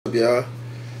Y'all,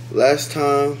 last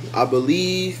time I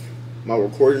believe my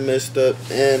recording messed up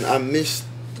and I missed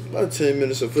about 10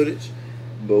 minutes of footage,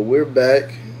 but we're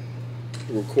back.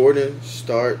 Recording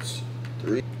starts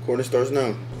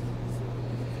now.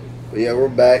 But yeah, we're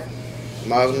back.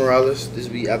 Miles Morales. This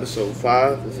will be episode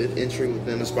 5, the 5th entry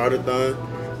within the Spider-Thon.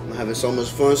 I'm having so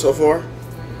much fun so far.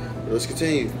 Let's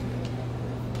continue.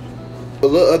 A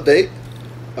little update.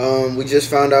 We just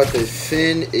found out that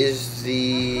Finn is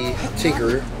the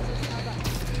Tinkerer.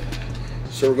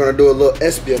 So we're gonna do a little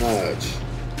espionage.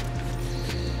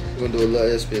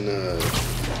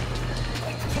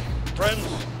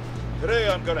 Friends, today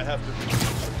I'm gonna have to be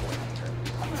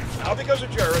disappointed. Now because of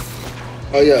Jared.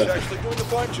 Oh yeah. He's actually doing a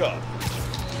fine job.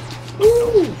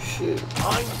 Ooh, shit.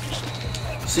 I'm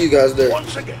See you guys there.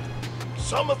 once again.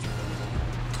 Some of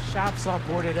Shops all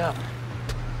boarded up.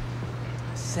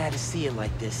 Sad to see it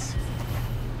like this.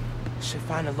 Should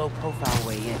find a low-profile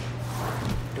way in.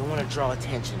 Don't want to draw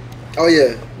attention. Oh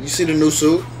yeah, you see the new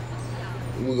suit?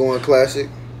 We're going classic.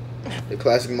 The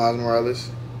classic Miles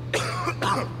Morales.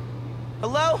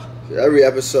 Hello? Every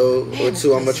episode Man, or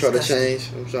two, I'm gonna this try to is change.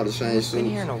 I'm trying to change Been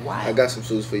here in suits. a while. I got some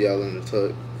suits for y'all in the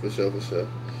tug, for sure.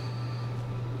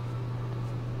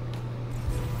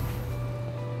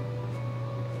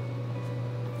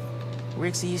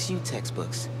 Rick's ESU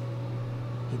textbooks.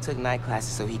 He took night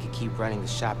classes so he could keep running the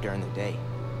shop during the day.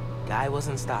 Guy was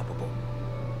unstoppable.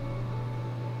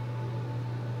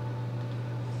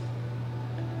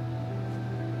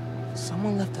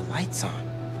 Someone left the lights on.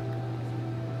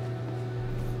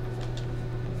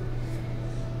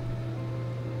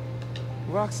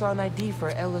 Rock saw an ID for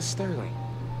Ella Sterling.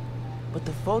 But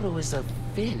the photo is of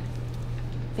Finn.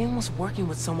 Finn was working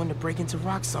with someone to break into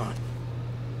Roxxon.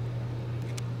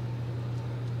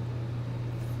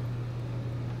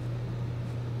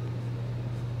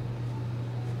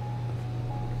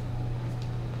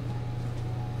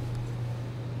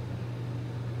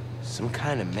 Some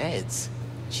kind of meds.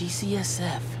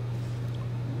 GCSF.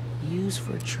 Used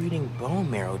for treating bone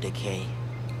marrow decay.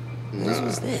 What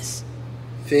was this?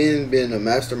 Finn being a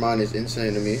mastermind is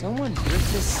insane to me. Someone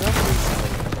ripped this up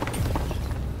recently.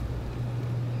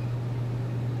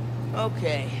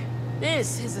 Okay,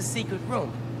 this is a secret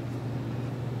room.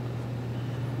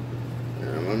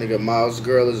 Yeah, my nigga Miles'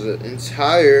 girl is an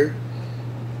entire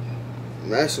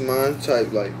mastermind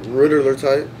type, like Riddler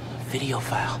type. Video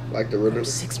file. Like the Riddler. From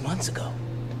 6 months ago.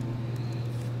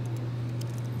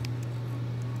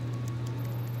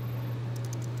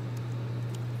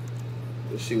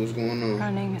 Let's see what's going on.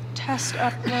 Running test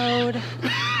upload.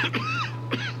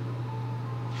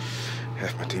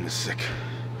 Half my team is sick.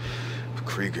 But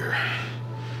Krieger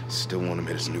still want him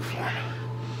in his new form.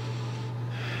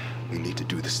 We need to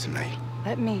do this tonight.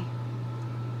 Let me.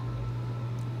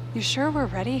 You sure we're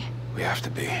ready? We have to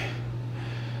be.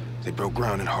 They broke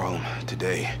ground in Harlem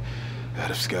today, out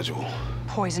of schedule.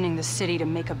 Poisoning the city to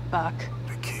make a buck.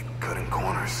 They keep cutting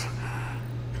corners,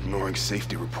 ignoring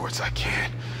safety reports. I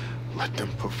can't let them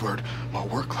pervert my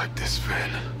work like this, Finn.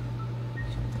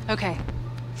 Okay,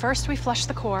 first we flush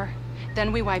the core,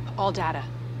 then we wipe all data.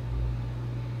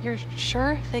 You're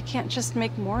sure they can't just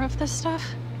make more of this stuff?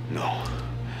 No,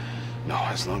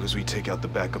 as long as we take out the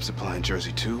backup supply in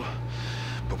Jersey too.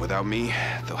 But without me,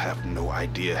 they'll have no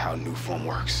idea how new form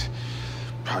works.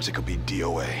 Project will be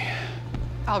DOA.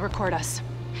 I'll record us.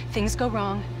 Things go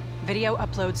wrong, video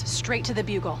uploads straight to the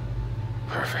Bugle.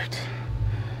 Perfect.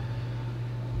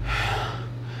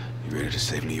 You ready to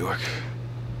save New York?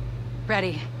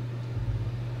 Ready.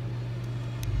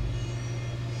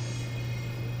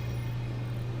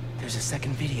 There's a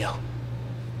second video.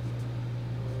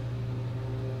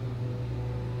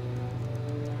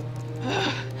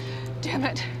 Damn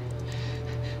it.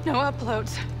 No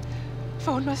uploads.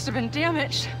 Phone must have been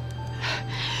damaged.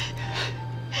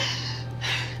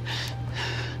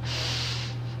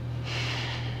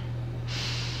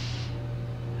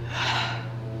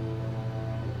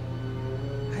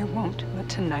 I won't let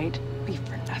tonight be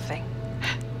for nothing.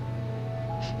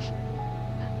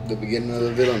 The beginning of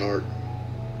the villain arc.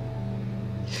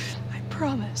 I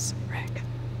promise, Rick.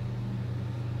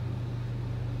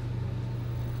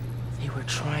 They were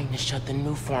trying to shut the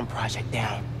new form project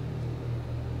down.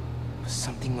 But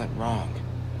something went wrong.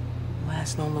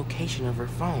 Last known location of her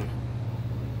phone.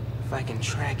 If I can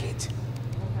track it.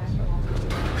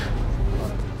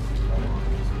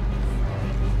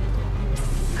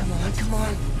 Come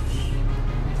on.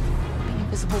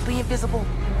 Be invisible.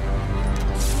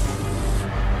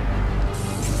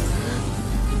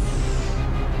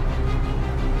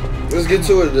 Let's get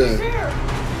to it then.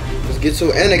 Let's get to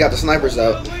it. And they got the snipers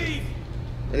out. And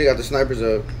they got the snipers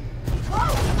out.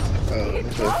 Oh,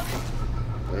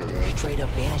 okay. straight up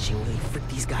vanishing really freaked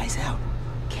these guys out.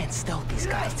 Can't stealth these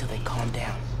guys till they calm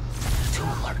down. Too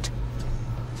alert.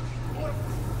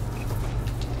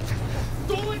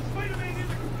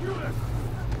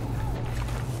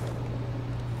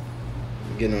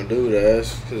 Getting on dude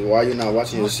ass. Cause why you not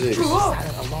watching your six?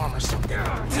 Silent alarm or something.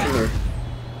 Come here.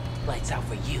 Lights out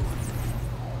for you.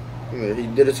 Come here. He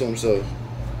did it to himself.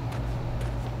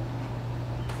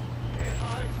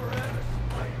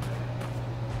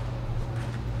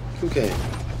 Who came?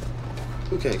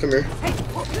 Who came? Come here. Hey,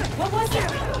 what was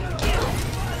that?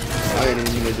 I ain't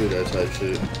even gonna do that type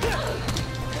shit.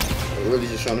 I'm really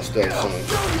just trying to stealth something.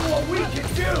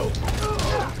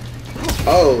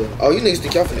 Oh, you niggas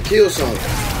think y'all finna kill something.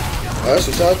 Oh, that's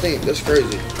what y'all think. That's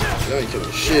crazy. Y'all ain't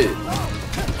killing shit.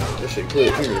 That shit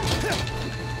clear. Come here.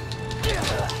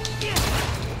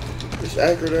 Just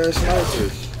accurate ass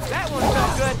snipers. That one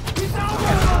felt good.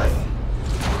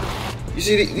 You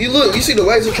see you see the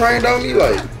laser trained on me,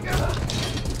 like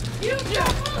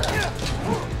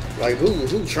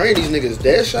who trained these niggas?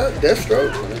 Deathshot?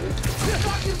 Deathstroke?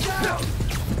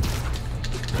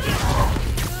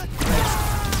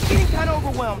 Getting kind of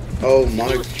overwhelmed. Oh my.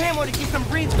 Use camo to keep them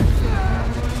breathing.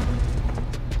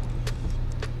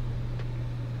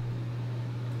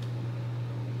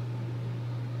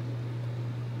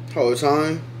 Whole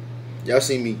time, y'all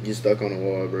see me get stuck on the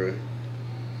wall, bro.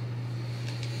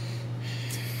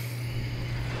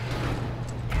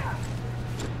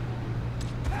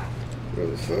 What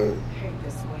the fuck? I hate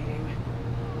this waiting.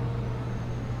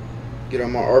 Get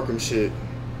on my Arkham shit.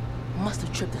 Must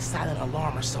have tripped a silent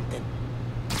alarm or something.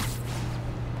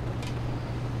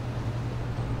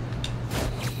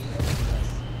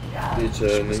 Bitch ass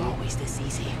It was nigga. always this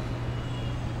easy.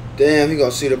 Damn, he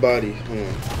gonna see the body. Hold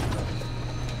on.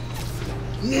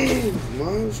 No,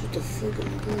 Miles, what the fuck am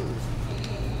I doing?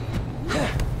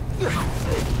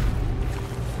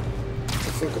 What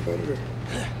the fuck about her?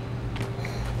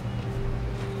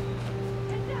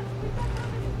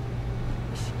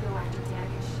 We should go after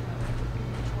Danish.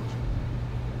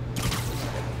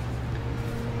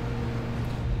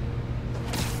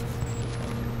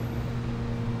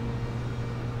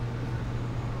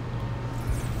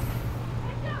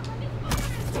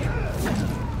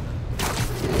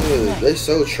 Yeah, they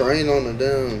so trained on the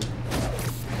damn.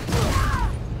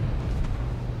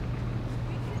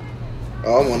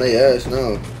 Oh, I'm on their ass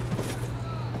now.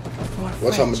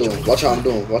 Watch how I'm doing. Watch how I'm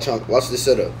doing. Watch this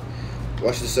setup.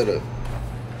 Watch this setup.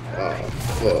 Oh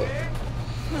fuck.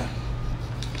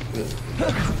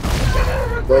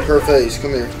 Broke her face.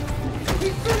 Come here.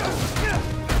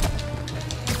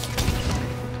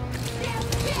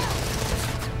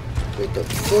 What the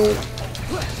fuck?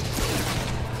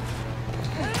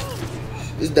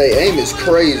 This day aim is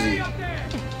crazy.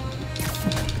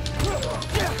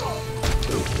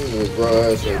 Move, bro,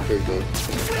 ass right quick though.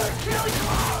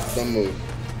 Don't move.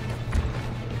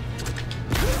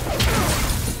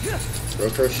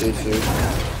 Broke her shit too.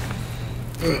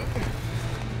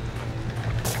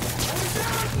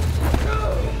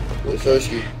 What's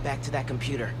Hersky? Back to that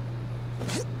computer.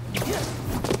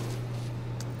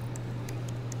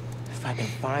 If I can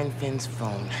find Finn's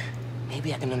phone,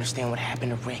 maybe I can understand what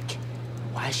happened to Rick.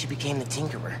 Why she became the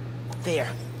Tinkerer.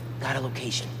 There. Got a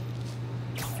location.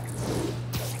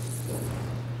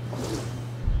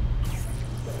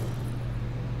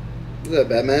 Is that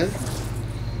Batman?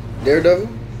 Daredevil?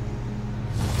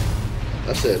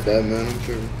 I said Batman, I'm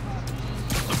sure.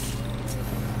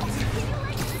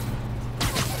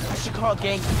 I should call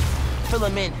Genki. Fill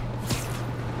him in.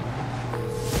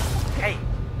 Hey,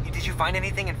 did you find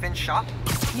anything in Finn's shop?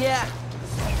 Yeah.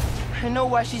 I know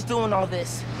why she's doing all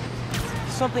this.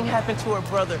 Something happened to her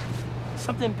brother.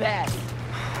 Something bad.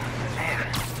 Man,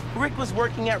 Rick was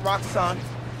working at Roxxon.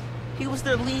 He was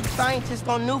their lead scientist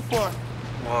on Newform.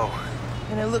 whoa.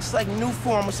 And it looks like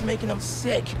Newform was making him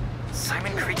sick.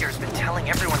 Simon Krieger's been telling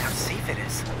everyone how safe it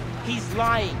is. He's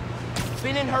lying.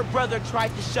 Finn and her brother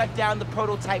tried to shut down the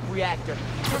prototype reactor.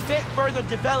 Prevent further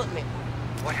development.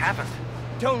 What happened?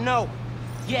 Don't know.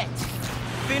 Yet.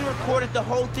 Finn recorded the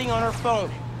whole thing on her phone.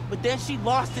 But then she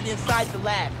lost it inside the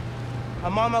lab.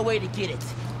 I'm on my way to get it.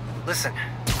 Listen,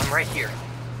 I'm right here.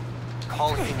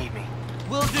 Call if you need me.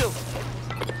 Will do.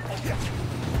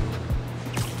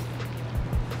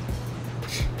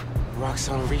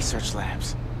 Roxxon Research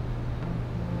Labs.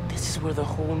 This is where the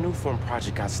whole Newform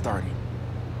project got started.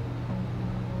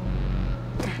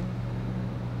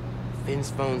 Finn's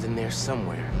phone's in there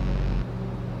somewhere.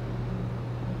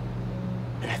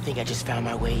 And I think I just found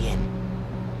my way in.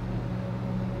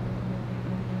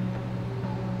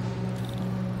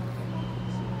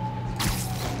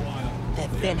 That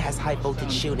vent has high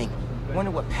voltage shielding.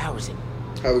 Wonder what powers it.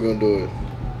 How we gonna do it?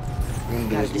 We gonna do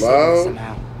Gotta this disable it loud?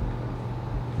 somehow.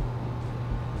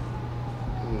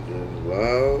 We gonna do this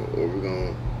loud, or we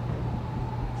gonna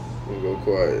go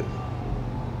quiet?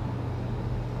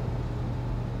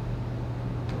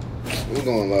 We're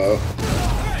going loud.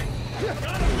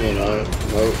 We're going loud.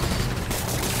 Nope.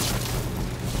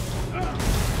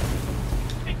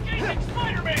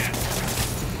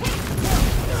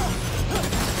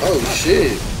 Oh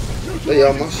shit! They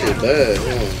y'all my shit bad.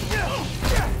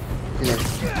 Come here.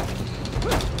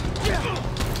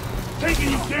 Taking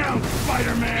you down,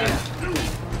 Spider-Man!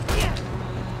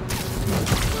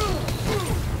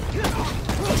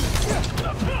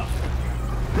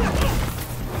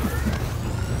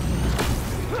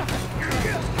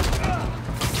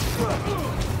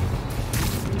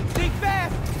 Think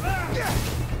fast!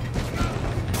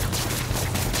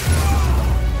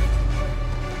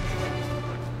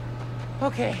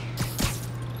 Okay.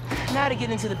 Now to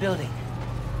get into the building.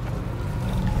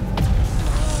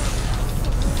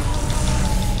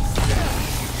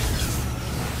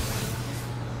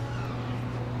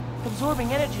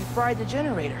 Absorbing energy fried the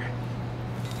generator.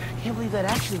 I can't believe that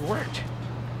actually worked.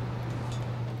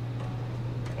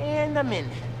 And I'm in.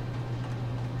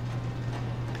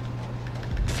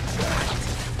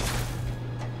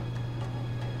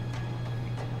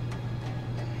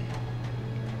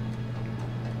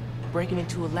 Breaking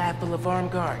into a lab full of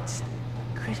armed guards.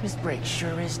 Christmas break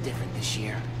sure is different this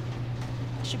year.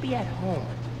 I should be at home,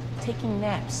 taking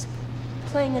naps,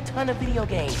 playing a ton of video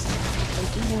games, and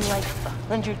eating like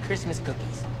 100 Christmas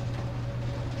cookies.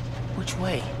 Which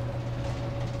way?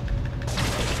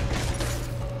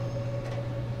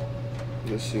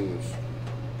 Let's see what's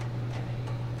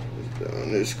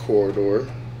down this corridor.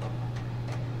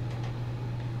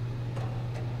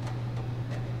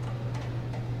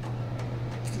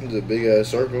 It's a big ass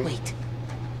circle. Wait, did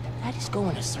I just go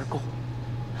in a circle?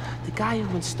 The guy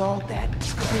who installed that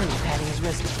is clearly patting his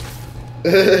wrist.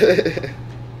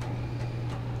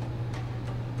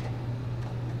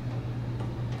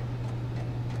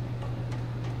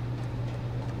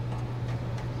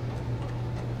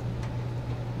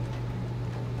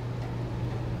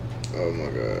 Oh my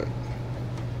god.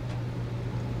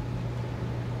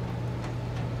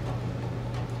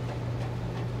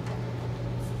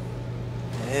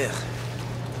 Ugh.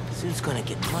 Suit's gonna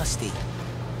get musty.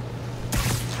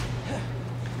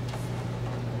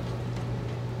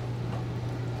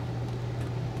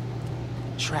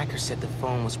 Tracker said the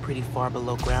phone was pretty far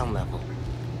below ground level.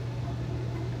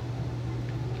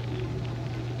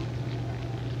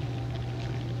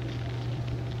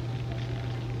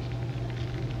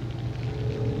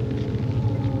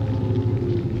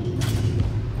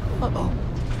 Uh-oh.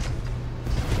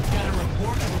 Got a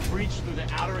report of a breach through the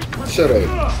outer equipment. Shut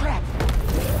up. Crap!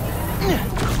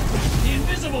 The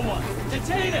invisible one!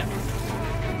 Detain him!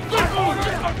 Look over!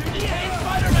 Detain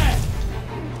Spider-Man!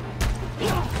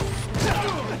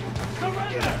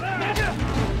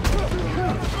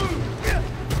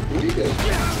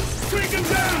 Take him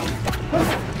down!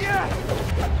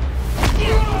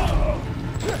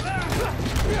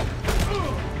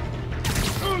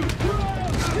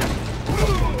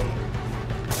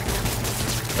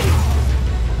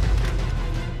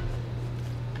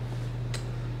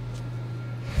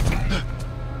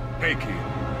 Hey, kid.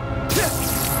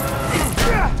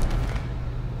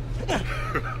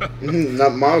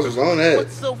 Not Miles was on that.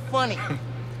 What's so funny?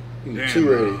 You too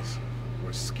ready. Miles, for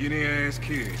a skinny-ass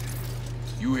kid,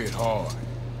 you hit hard.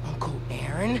 Uncle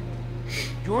Aaron?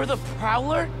 You're the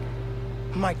Prowler?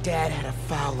 My dad had a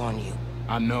foul on you.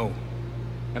 I know.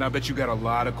 And I bet you got a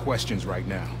lot of questions right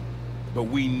now. But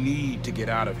we need to get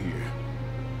out of here.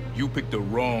 You picked the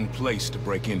wrong place to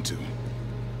break into.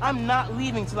 I'm not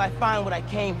leaving till I find what I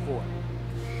came for.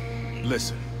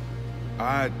 Listen,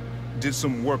 I did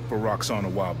some work for Roxxon a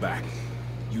while back.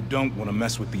 You don't want to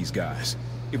mess with these guys.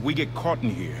 If we get caught in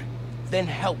here... Then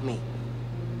help me.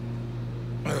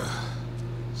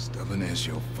 Stubborn as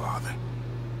your father.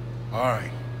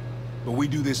 Alright, but we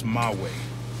do this my way.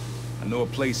 I know a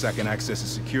place I can access a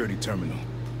security terminal.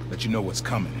 Let you know what's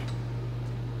coming.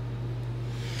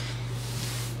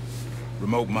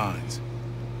 Remote mines.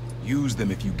 Use them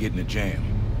if you get in a jam.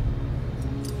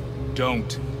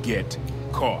 Don't get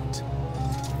caught.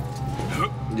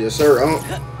 Yes, sir.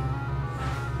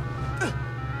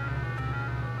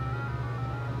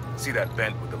 See that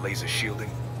vent with the laser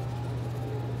shielding?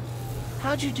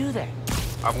 How'd you do that?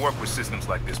 I've worked with systems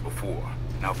like this before.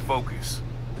 Now focus.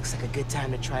 Looks like a good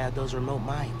time to try out those remote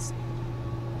mines.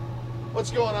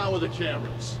 What's going on with the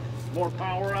cameras? More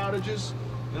power outages?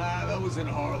 Nah, that was in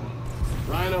Harlem.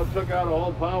 Rhino took out a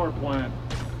whole power plant.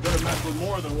 Could have messed with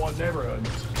more than one neighborhood.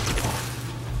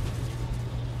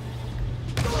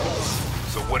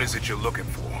 What is it you're looking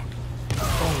for?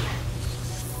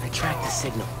 Phone. I tracked the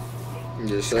signal.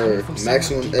 Yes, sir.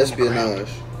 Maximum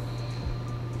Espionage.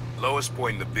 Lowest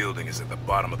point in the building is at the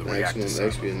bottom of the Maximum reactor.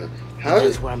 Espionage.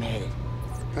 That's where I'm headed.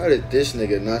 How did this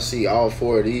nigga not see all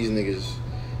 4 of these niggas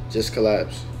just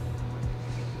collapse?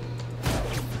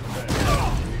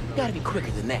 You gotta be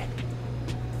quicker than that.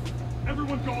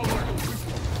 Everyone go!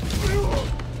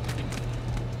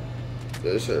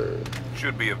 Yes, sir.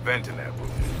 Should be a vent in that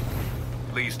room.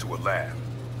 Leads to a lab,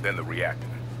 then the reactor.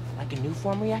 Like a new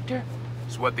form reactor?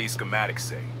 It's what these schematics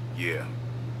say. Yeah.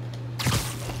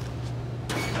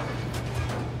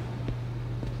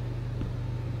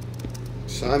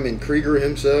 Simon Krieger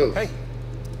himself. Hey,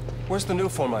 where's the new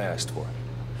form I asked for?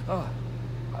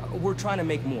 We're trying to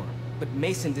make more, but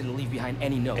Mason didn't leave behind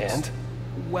any notes. And?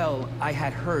 Well, I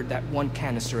had heard that one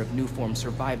canister of new form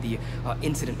survived the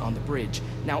incident on the bridge.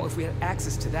 Now, if we had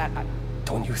access to that,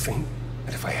 Don't you think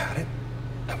that if I had it,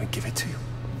 I would give it to you?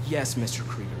 Yes, Mr.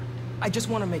 Krieger. I just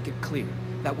want to make it clear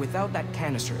that without that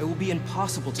canister, it will be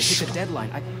impossible to hit the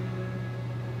deadline.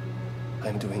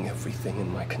 I'm doing everything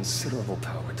in my considerable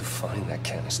power to find that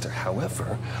canister.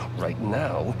 However, right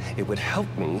now, it would help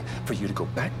me for you to go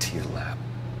back to your lab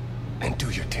and do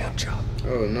your damn job.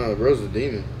 Oh no, bro's a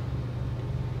demon.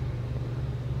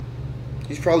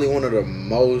 He's probably one of the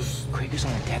most... Krieger's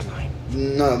on a deadline.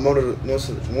 No, one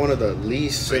of the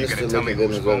least So you're sinister gonna tell me looking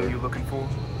whose villains phone ever. you're looking for?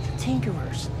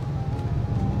 Tinkerers.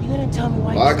 You gonna tell me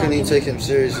why? Why he's couldn't he not take giving- him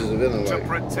serious as a villain? To Like,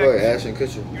 protect boy, you. Ashton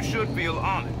Kutcher. You should feel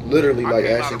honored. Literally like I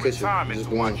came Ashton out of Kutcher. retirement Just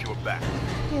to watch blind. your back.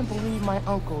 I can't believe my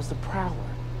uncle's the Prowler.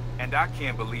 And I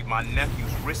can't believe my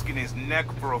nephew's risking his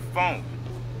neck for a phone.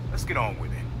 Let's get on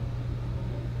with it.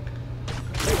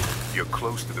 You're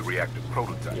close to the reactor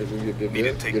prototype. Get Need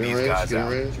to take in these range, guys get in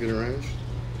out. range, get in range.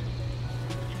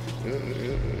 Go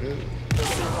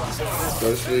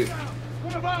to sleep.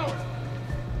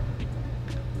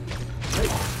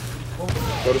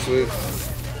 Go to sleep.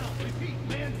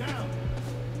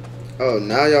 Oh,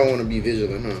 now y'all want to be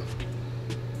vigilant, huh?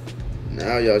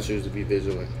 Now y'all choose to be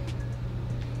vigilant.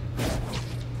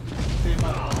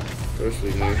 Go to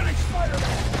sleep, man.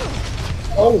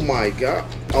 Oh my god.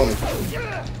 Oh, no.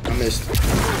 I missed.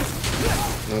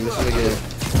 No, I missed him again.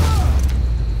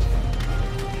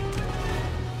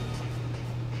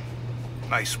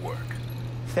 Nice work.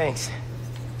 Thanks.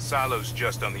 Silo's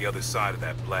just on the other side of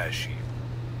that blast sheet.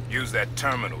 Use that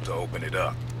terminal to open it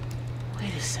up.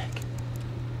 Wait a sec.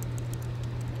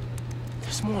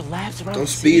 There's more labs around Don't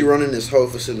the speed city running this whole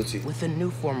facility. with a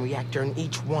new form reactor in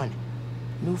each one.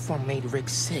 New form made Rick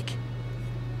sick.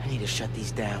 I need to shut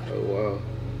these down. Oh wow.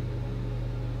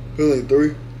 Feeling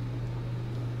 3.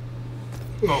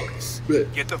 Focus.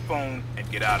 Bet. Get the phone and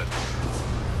get out of there.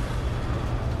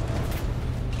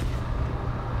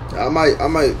 I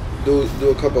might do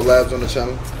a couple labs on the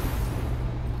channel.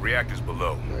 Reactor's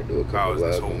below. Might do a couple Powers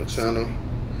this labs on whole the channel.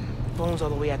 Phone's all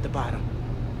the way at the bottom.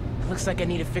 Looks like I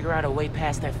need to figure out a way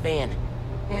past that fan.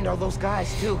 And all those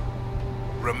guys, too.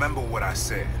 Remember what I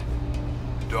said.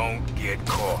 Don't get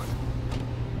caught.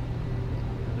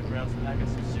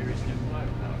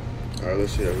 Alright,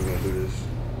 let's see how we're gonna do this.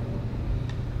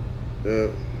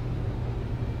 Yep.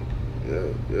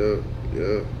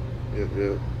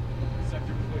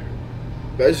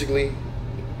 Basically,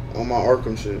 on my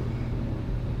Arkham shit.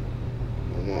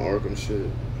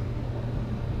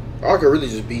 I could really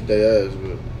just beat their ass,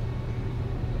 but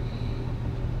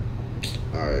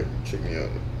alright, check me out.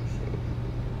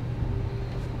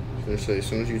 I was gonna say, as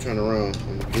soon as you turn around,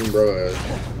 I'm getting bro ass.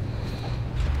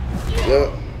 Yep.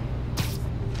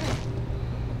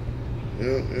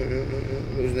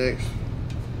 Who's next?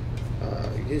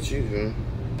 Get you, man.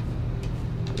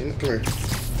 Come here.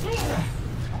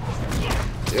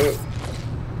 Yep.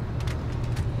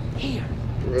 Here.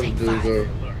 Where the Take dude 5. go?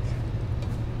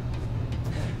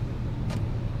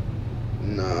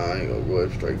 Nah, I ain't gonna go ahead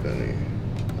and strike that nigga.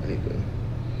 I need to.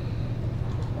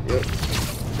 Yep.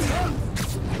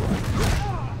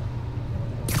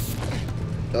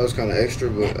 That was kind of extra,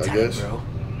 but I guess. Bro.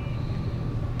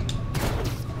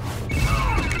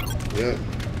 Yep.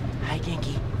 Hi,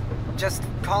 Genki. Just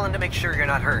calling to make sure you're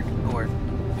not hurt, or,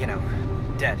 you know,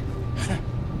 dead.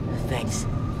 Thanks.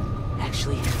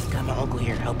 Actually, got my uncle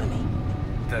here helping me.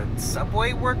 The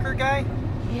subway worker guy?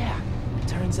 Yeah.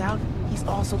 Turns out, he's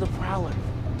also the Prowler.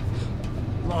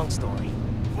 Long story.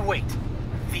 Wait,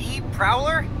 the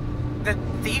Prowler? The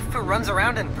thief who runs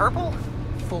around in purple?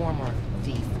 Former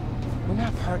thief. We're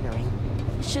not partnering.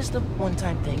 It's just a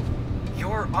one-time thing.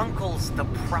 Your uncle's the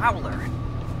Prowler.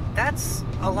 That's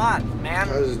a lot, man.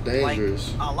 That is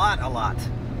dangerous. Like, a lot.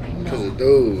 I Cause know. a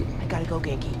dude. I gotta go,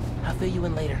 Genki. I'll fill you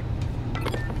in later.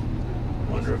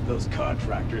 Wonder if those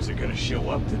contractors are gonna show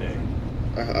up today.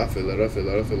 I feel it. As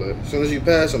soon as you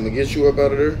pass, I'm gonna get you up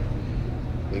out of there.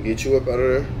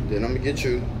 Then I'm gonna get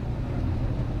you.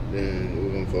 Then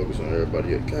we're gonna focus on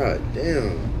everybody else. God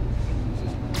damn.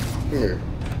 Come here.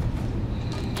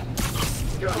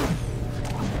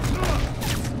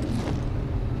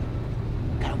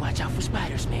 Gotta watch out for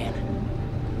spiders, man.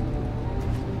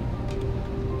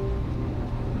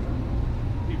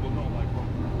 People don't like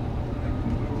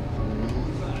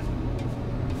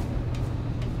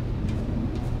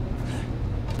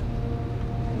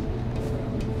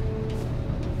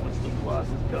once the class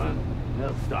is done,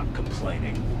 they'll stop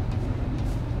complaining.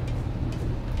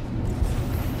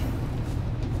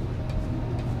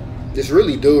 This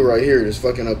really dude right here is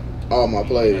fucking up all my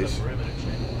plays.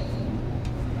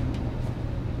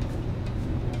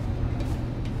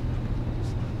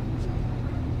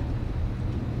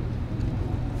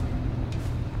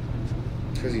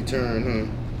 Cause he turned, huh?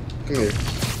 Come here.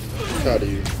 I'm proud of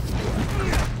you.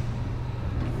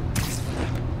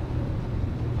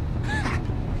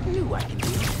 Knew I could do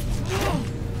it.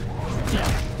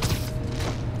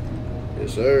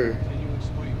 Yes, sir.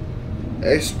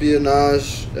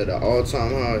 Espionage at an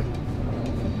all-time high.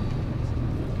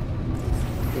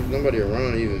 There's nobody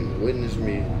around to even witness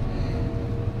me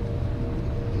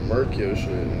murk your shit,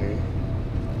 nigga.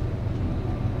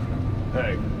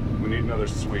 Hey, we need another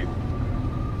sweep.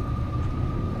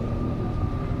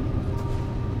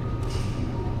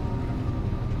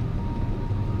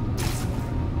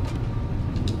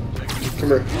 Come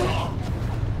here.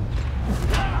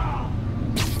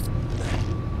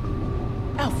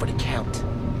 Out for the count.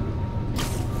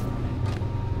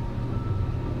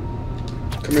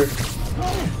 Come here.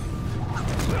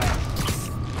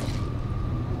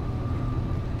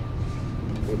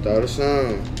 Without a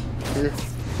sound. Come here.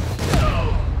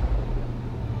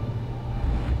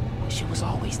 Wish it was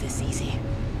always this easy.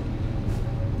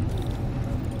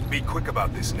 Be quick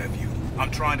about this, nephew.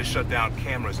 I'm trying to shut down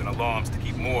cameras and alarms to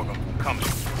keep more of them from coming.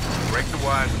 Break the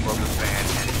wires above the fan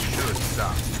and it should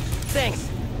stop. Thanks.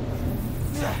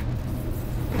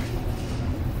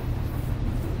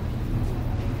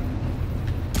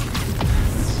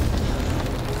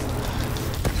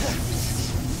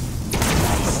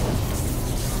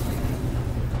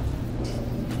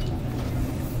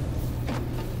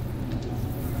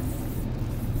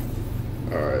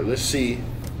 Alright, let's see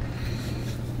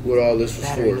what all this was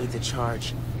Battery for. needs a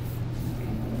charge.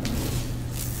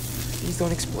 Please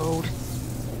don't explode.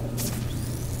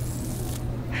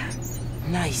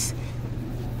 Nice.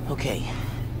 Okay.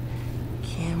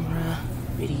 Camera,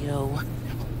 video.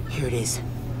 Here it is.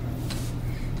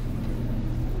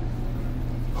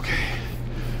 Okay.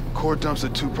 Core dump's a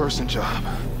two-person job.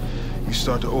 You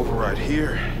start to override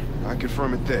here, I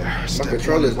confirm it there. My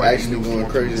controller's actually going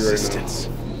crazy right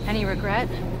now. Any regret?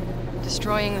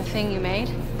 Destroying the thing you made?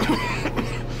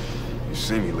 You've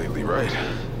seen me lately, right?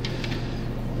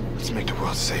 Let's make the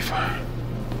world safer.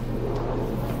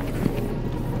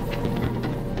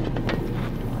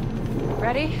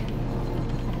 Ready?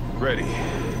 Ready.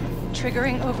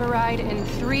 Triggering override in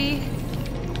 3,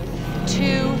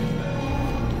 2...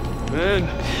 Ben!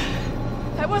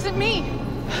 That wasn't me!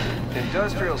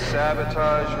 Industrial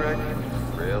sabotage, Rick?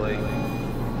 Really?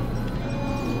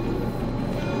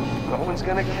 No one's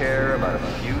gonna care about a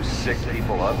few sick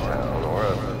people uptown or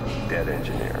a dead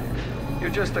engineer. You're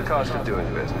just the cost of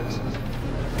doing business.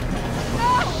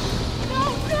 No!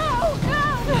 No, no, no!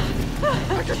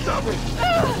 I can stop it!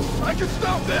 I can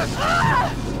stop this!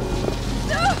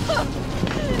 No!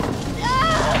 No!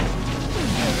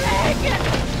 Rick!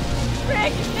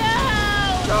 Rick, no!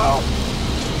 No!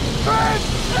 Ben!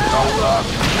 Don't look!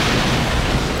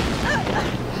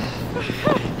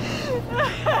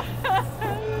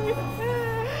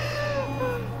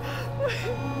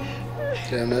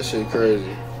 Damn, that shit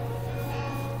crazy.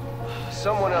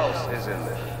 Someone else is in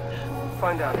there.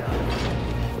 Find out how.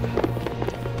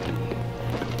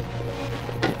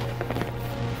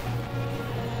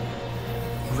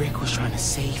 Rick was trying to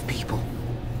save people.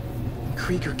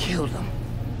 Krieger killed them.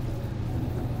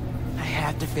 I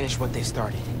have to finish what they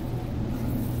started.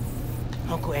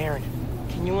 Uncle Aaron,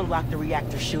 can you unlock the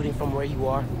reactor shooting from where you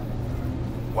are?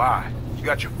 Why? You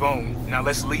got your phone. Now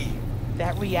let's leave.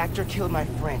 That reactor killed my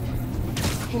friend.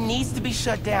 It needs to be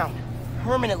shut down.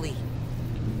 Permanently.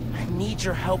 I need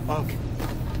your help, Unc.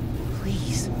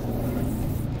 Please.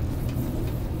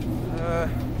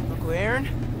 Uncle Aaron?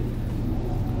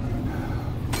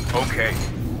 Okay.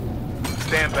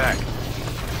 Stand back.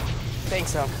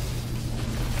 Thanks, Unc.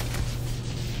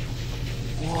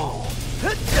 Whoa.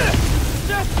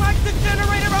 Just like the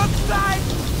generator outside!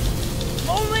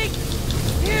 Only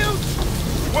huge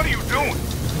What are you doing?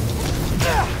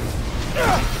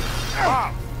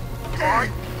 Mom, you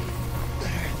alright?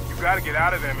 You gotta get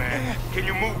out of there, man. Can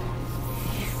you move?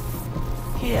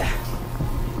 Yeah.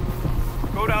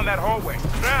 Go down that hallway,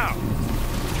 now!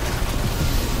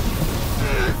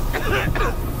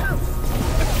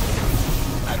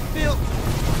 I feel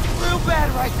real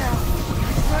bad right now.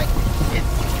 Like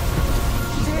it's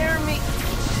tearing me.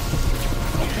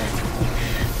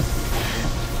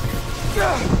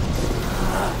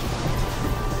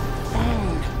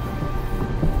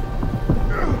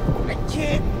 I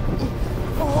can't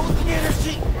hold the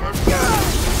energy.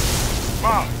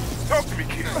 Mom, talk to me,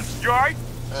 kid. You alright?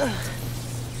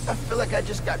 I feel like I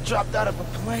just got dropped out of a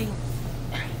plane.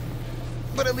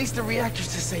 But at least the reactor's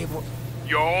disabled.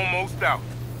 You're almost out.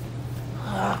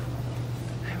 I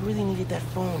really needed that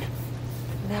phone.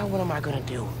 Now what am I gonna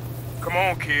do? Come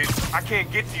on, kid. I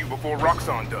can't get to you before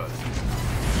Roxxon does.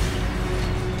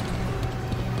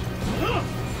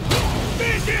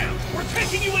 Stand down! We're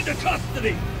taking you into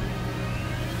custody!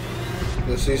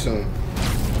 Let's see some.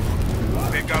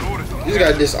 They've got orders on You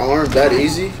got disarmed that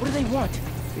easy? What do they want?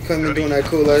 You come in doing that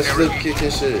cool ass flip kick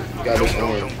and shit. You got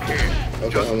disarmed. Okay,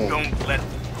 Just hold on. don't let...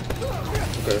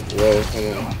 Okay, whoa,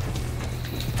 hold on.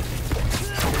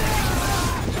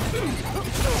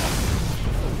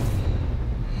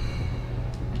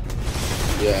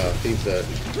 Yeah, peep that.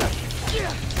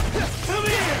 Come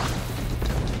here!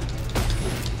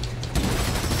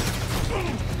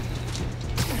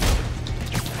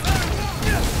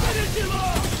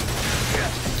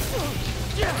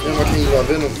 Damn, I can't use my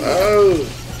venom.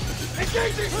 Oh!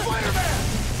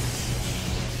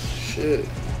 Shit.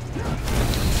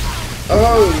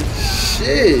 Oh,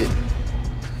 shit.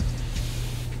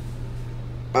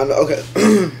 I know, okay.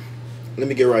 Let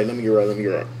me get right. I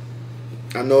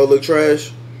know it look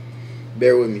trash.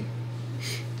 Bear with me.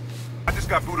 I just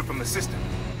got booted from the system.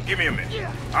 Give me a minute.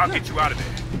 I'll get you out of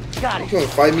there. Got You it. gonna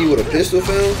fight me with a pistol,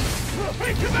 fam?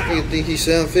 Nigga think he's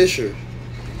Sam Fisher.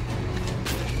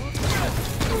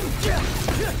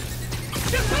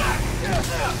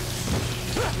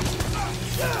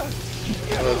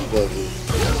 That's lovely.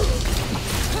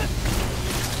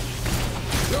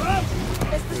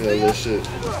 Yeah, little shit.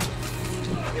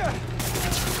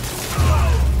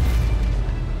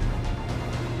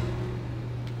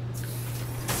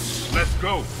 Let's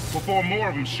go, before more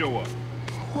of them show up.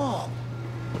 Whoa.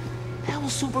 That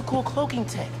was super cool cloaking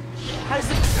tech. How does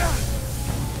it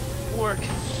work?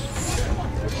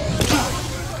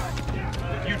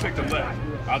 You take the left,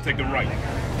 I'll take the right.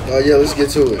 Oh yeah, let's get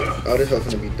to it. Oh, this is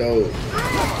gonna be dope.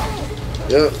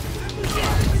 Yep.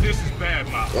 This is bad,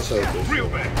 Mom. What's up, bitch? Real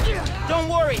bad. Don't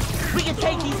worry. We can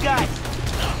take these guys.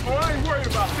 Oh, I ain't worried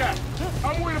about that.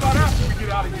 I'm worried about after we get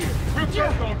out of here. We're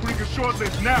just on bring a short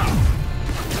list now.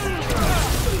 I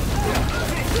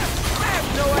have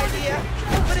no idea,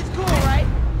 but it's cool, right?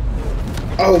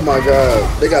 Oh my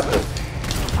god, they got the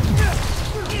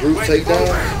group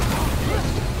takedown.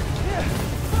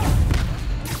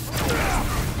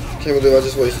 Can't believe I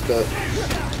just wasted that.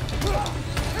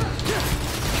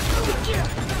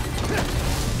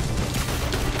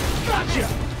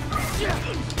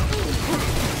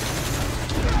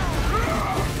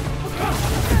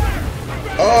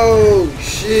 Oh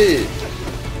shit!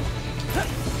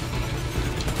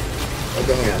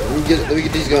 Okay, hold on. Let me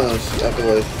get these guns out the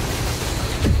way.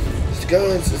 It's the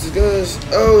guns. It's the guns.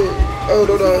 Oh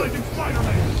no.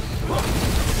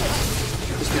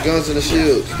 It's the guns and the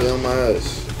shields. They're on my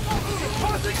ass.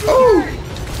 Oh!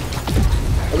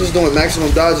 I'm just doing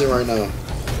maximum dodging right now.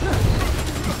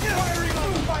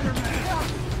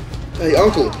 Hey,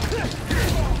 uncle.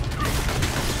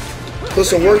 Put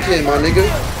some work in, my nigga.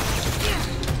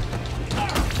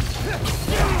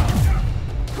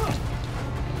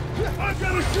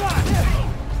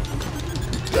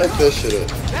 Back that shit up.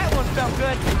 That one felt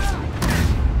good.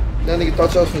 That nigga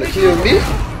thought y'all was finna kill me?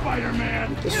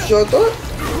 That's what y'all thought?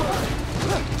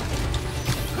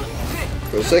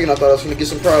 For a second, I thought I was gonna get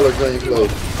some Prowler drain flow.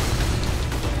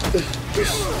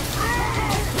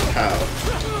 How?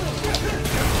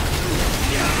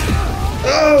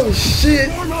 Oh shit!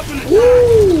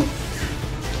 Woo!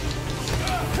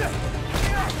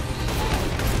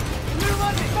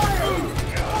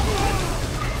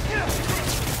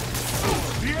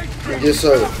 Yes,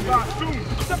 sir. So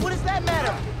what does that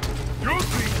matter? You'll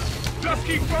see. Just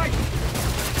keep fighting.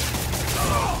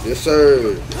 Yes,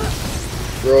 sir.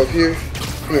 Bro, up here.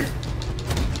 Come here.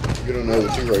 Get on there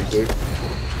with you right quick.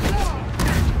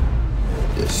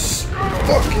 Yes.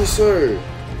 Fuck yes, sir.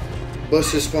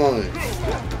 Bust his spine.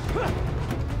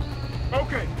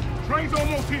 Okay, train's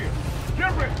almost here.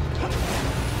 Get ready.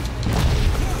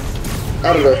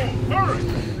 Out of there.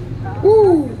 Hurry.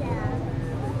 Woo!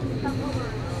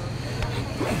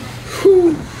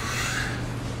 Whew.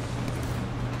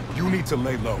 You need to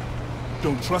lay low.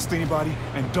 Don't trust anybody,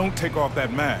 and don't take off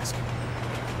that mask.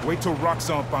 Wait till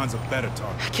Roxxon finds a better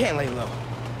target. I can't lay low.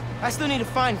 I still need to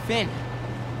find Finn.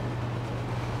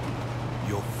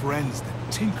 Your friend's the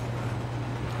Tinkerer.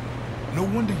 No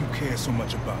wonder you care so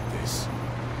much about this.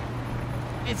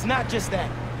 It's not just that.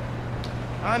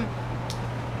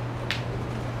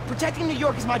 Protecting New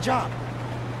York is my job.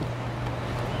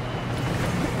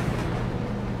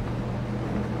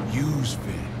 Use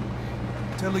Finn.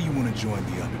 Tell her you want to join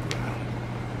the underground.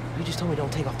 You just told me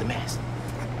don't take off the mask.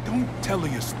 Don't tell her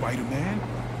you're Spider-Man.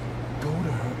 Go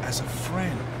to her as a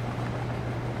friend.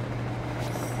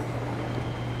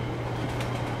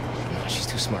 No, she's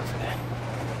too smart for that.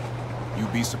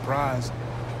 You'd be surprised.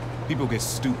 People get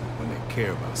stupid when they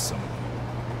care about someone.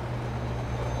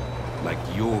 Like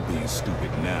you're being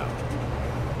stupid now.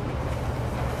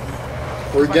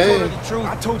 We're game.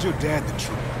 I told your dad the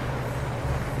truth.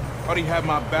 Thought he'd have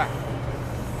my back.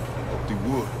 Hoped he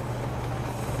would.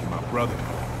 And my brother.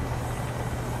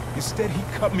 Instead, he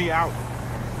cut me out.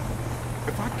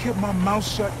 If I kept my mouth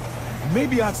shut,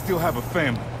 maybe I'd still have a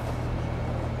family.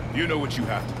 You know what you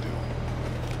have to do.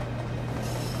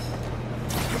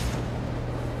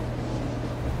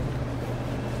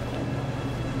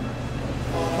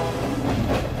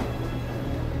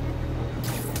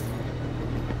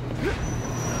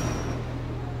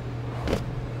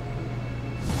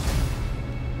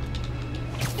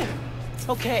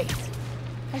 Okay.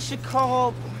 I should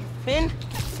call Finn?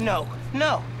 No.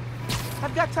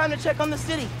 I've got time to check on the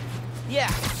city. Yeah.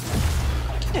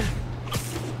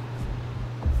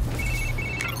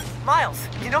 Miles,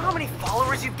 you know how many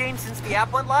followers you've gained since the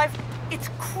app went live? It's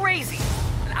crazy.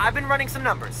 And I've been running some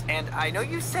numbers, and I know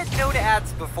you said no to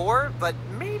ads before, but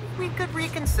maybe we could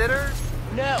reconsider?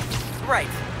 No. Right.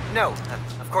 No,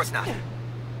 of course not.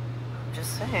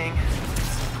 Just saying.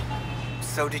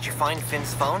 So did you find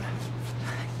Finn's phone?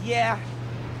 Yeah.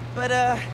 But,